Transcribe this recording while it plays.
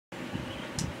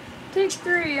Take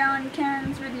 3 on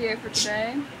Karen's video for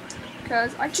today,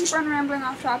 because I keep on rambling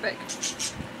off topic.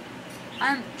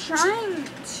 I'm trying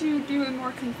to do a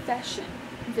more confession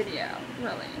video,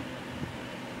 really,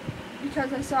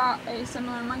 because I saw a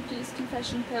similar monkey's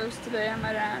confession post today on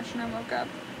my dash, and I woke up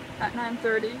at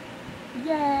 9:30.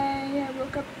 Yay, I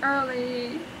woke up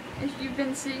early. If you've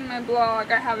been seeing my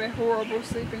blog, I have a horrible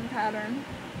sleeping pattern.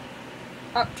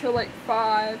 Up till like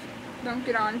 5. Don't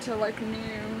get on till like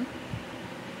noon.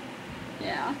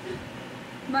 Yeah.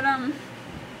 But,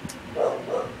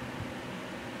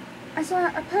 I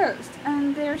saw a post,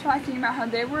 and they were talking about how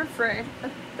they were afraid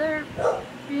of their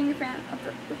being a fan of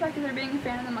the fact that they're being a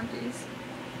fan of the monkeys.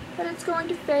 That it's going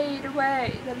to fade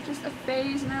away. That it's just a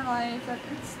phase in their life. That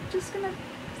it's just gonna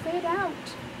fade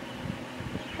out.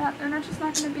 That they're not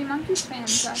going to be monkeys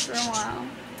fans after a while.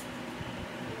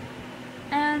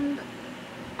 And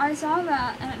I saw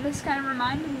that, and it just kind of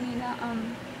reminded me that,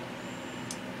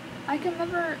 I can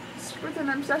never stick with an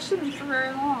obsession for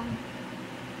very long.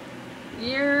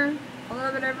 Year, a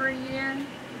little bit over a year.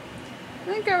 I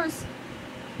think I was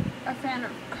a fan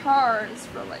of Cars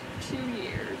for like 2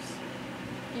 years.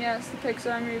 Yes, the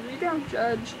Pixar movie, don't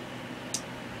judge.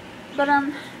 But,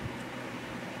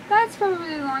 that's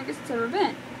probably the longest it's ever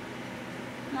been.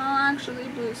 Well, actually,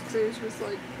 Blue's Clues was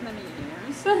like many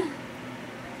years.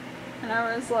 And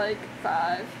I was like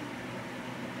 5.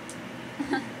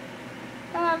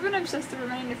 I've been obsessed over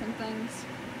many different things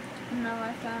in my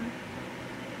lifetime,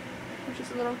 which is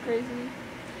a little crazy.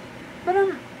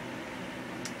 But,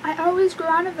 I always grow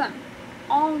out of them.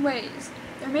 Always.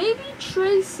 There may be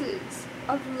traces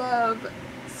of love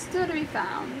still to be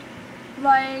found.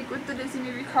 Like with the Disney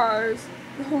movie Cars,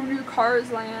 the whole new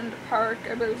Cars Land Park,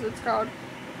 I believe it's called,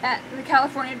 at the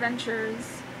California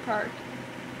Adventures Park.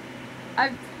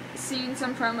 I've seen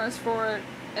some promos for it.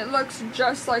 It looks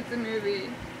just like the movie.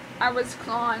 I was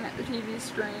clawing at the TV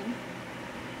screen.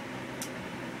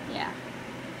 Yeah.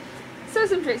 So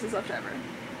some traces left over.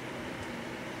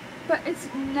 But it's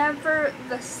never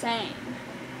the same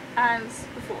as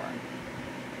before.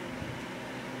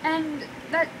 And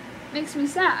that makes me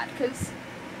sad, because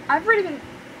I've already been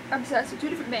obsessed with 2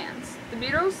 different bands, the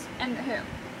Beatles and the Who.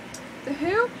 The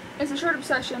Who is a short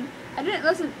obsession. I didn't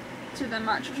listen to them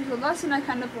much, which was a lesson I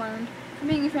kind of learned from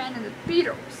being a fan of the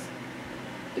Beatles.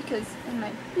 Because in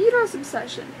my Beatles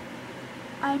obsession,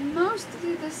 I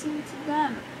mostly listened to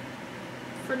them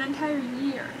for an entire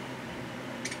year.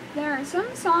 There are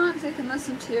some songs I can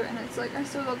listen to, and it's like, I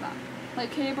still love them.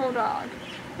 Like Cable Dog.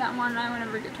 That one I would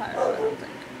never get tired of, I don't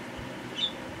think.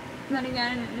 Then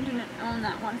again, I didn't own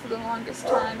that one for the longest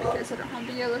time because I don't have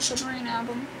the Yellow Submarine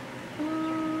album.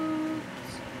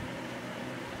 Oops.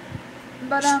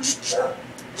 But, I don't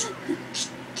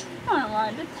know why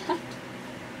I did that.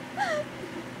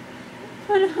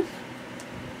 But,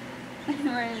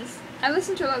 anyways, I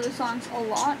listen to other songs a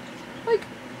lot. Like,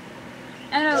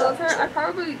 and I love her. I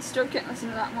probably still can't listen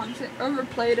to that one because I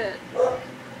overplayed it.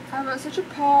 I was such a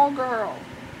Paul girl.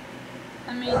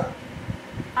 I mean,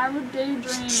 I would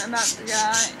daydream about the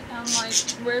guy and,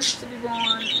 like, wish to be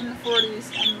born in the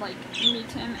 40s and, like,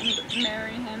 meet him and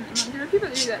marry him. And, like, there are people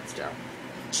that do that still.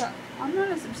 But I'm not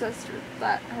as obsessed with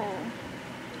that whole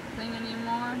thing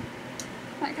anymore.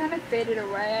 That kind of faded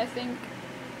away, I think,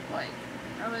 like,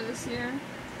 early this year.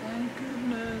 Thank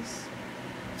goodness.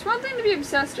 It's one thing to be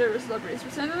obsessed over celebrities, but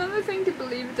it's another thing to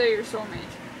believe that they're your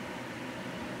soulmate.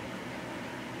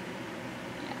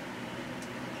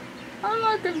 Oh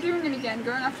look, I'm doing it again,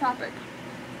 going off topic.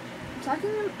 I'm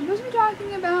supposed to be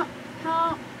talking about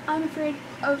how I'm afraid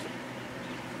of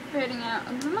fading out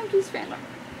of the Monkeys fandom.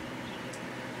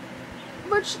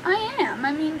 Which I am.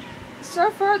 I mean, so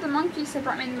far the Monkeys have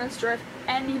brought me the most joy of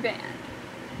any band.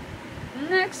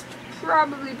 Next,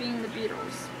 probably being the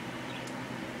Beatles.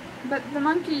 But the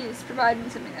Monkeys provide me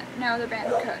something that no other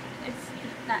band could. It's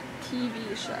that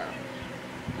TV show.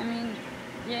 I mean,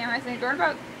 yeah, I think, what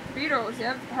about Beatles? You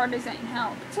have Hard Day's Night and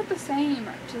Help. It's not the same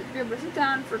to be able to sit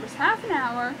down for just half an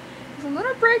hour, with a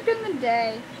little break in the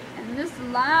day, and just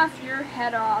laugh your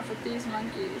head off at these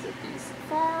monkeys, at these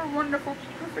 4 wonderful,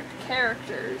 perfect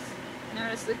characters.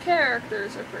 Notice the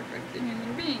characters are perfect, the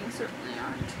human beings certainly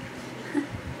aren't.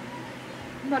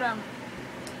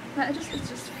 But, it's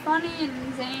just funny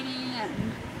and zany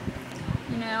and,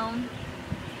 you know,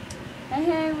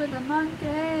 hey, we're the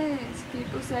monkeys,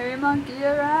 people say we monkey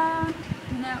around.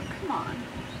 You know, come on.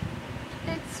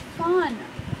 It's fun.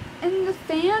 And the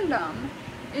fandom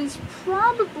is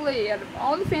probably, out of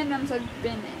all the fandoms I've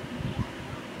been in,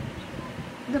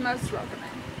 the most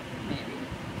welcoming,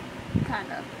 maybe. Kind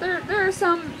of. There are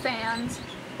some fans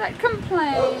that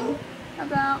complain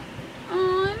about,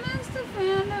 oh, I miss the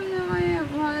fandom the way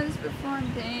it was before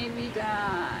Davey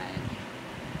died.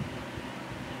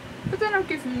 But they don't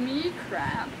give me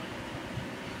crap.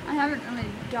 I haven't really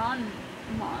done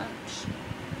much.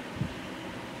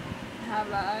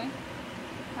 Have I?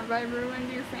 Have I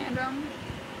ruined your fandom?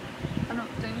 I don't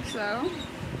think so.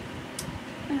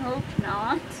 I hope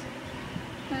not.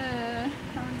 That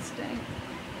would stink.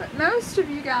 But most of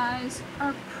you guys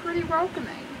are pretty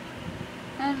welcoming.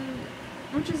 And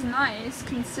which is nice,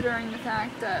 considering the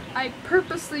fact that I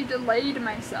purposely delayed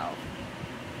myself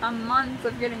a month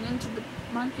of getting into the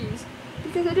monkeys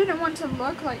because I didn't want to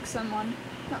look like someone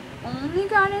that only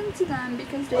got into them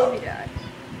because Davey died.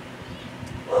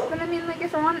 But I mean, like,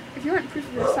 if you want proof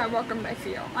of this, how welcomed I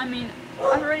feel. I mean,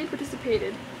 I've already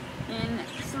participated in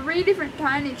 3 different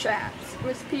tiny chats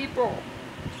with people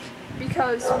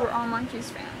because we're all Monkeys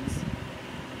fans.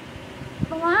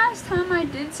 The last time I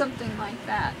did something like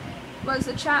that was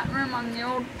a chat room on the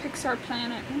old Pixar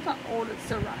Planet. It's not old, it's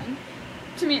still running.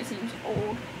 To me it seems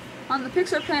old. On the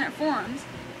Pixar Planet forums.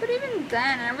 But even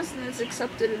then, I wasn't as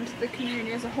accepted into the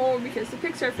community as a whole because the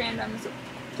Pixar fandom is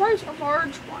quite a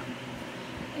large one,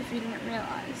 if you didn't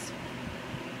realize.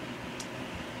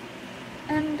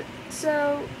 And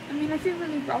so, I mean, I feel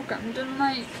really welcomed, and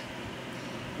like,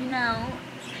 you know,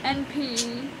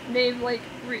 NP, they've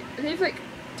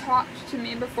talked to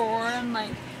me before, and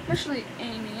like, especially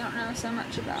Amy, I don't know so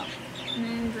much about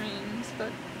Moon Dreams,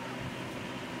 but,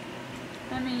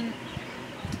 I mean,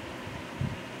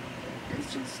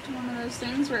 it's just one of those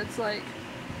things where it's like,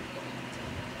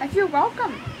 I feel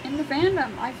welcome in the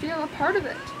fandom, I feel a part of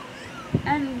it,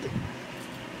 and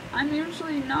I'm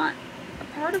usually not a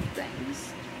part of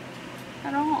things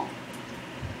at all.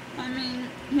 I mean,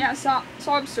 yeah,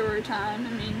 sob story time. I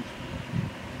mean,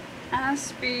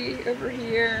 Aspie over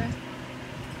here,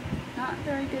 not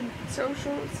very good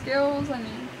social skills. I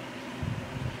mean,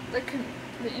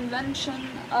 the invention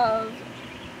of,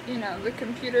 you know, the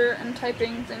computer and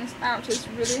typing things out has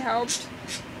really helped.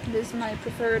 It is my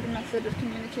preferred method of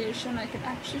communication. I can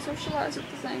actually socialize with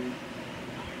the thing.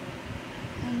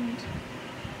 And,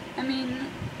 I mean,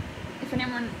 if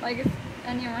anyone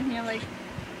here, like,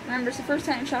 remembers the first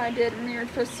time chat I did when we were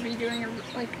supposed to be doing,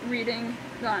 reading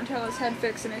Donatello's head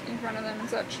fix and making fun of them and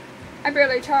such, I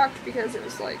barely talked because it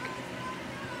was like,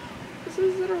 this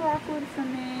is a little awkward for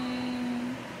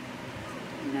me,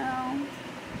 you know.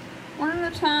 One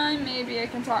at a time, maybe I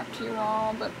can talk to you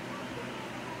all, but,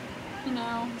 you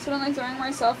know, suddenly throwing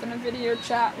myself in a video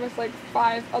chat with, like,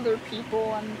 5 other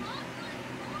people and...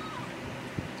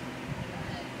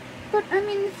 But, I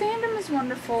mean, the fandom is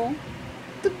wonderful.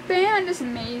 The band is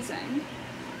amazing.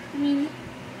 I mean,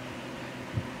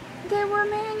 they were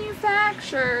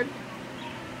manufactured,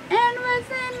 and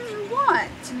within,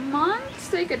 what, months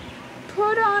they could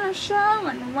put on a show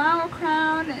and wow a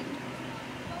crowd, and,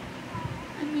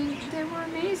 I mean, they were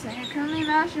amazing. I can only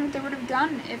imagine what they would have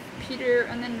done if Peter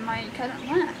and then Mike hadn't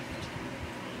left.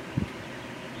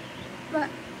 But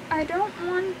I don't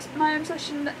want my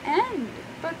obsession to end,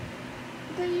 but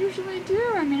they usually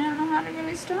do. I mean, I don't know how to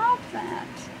really stop that.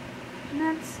 And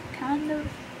that's kind of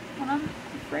what I'm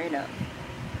afraid of.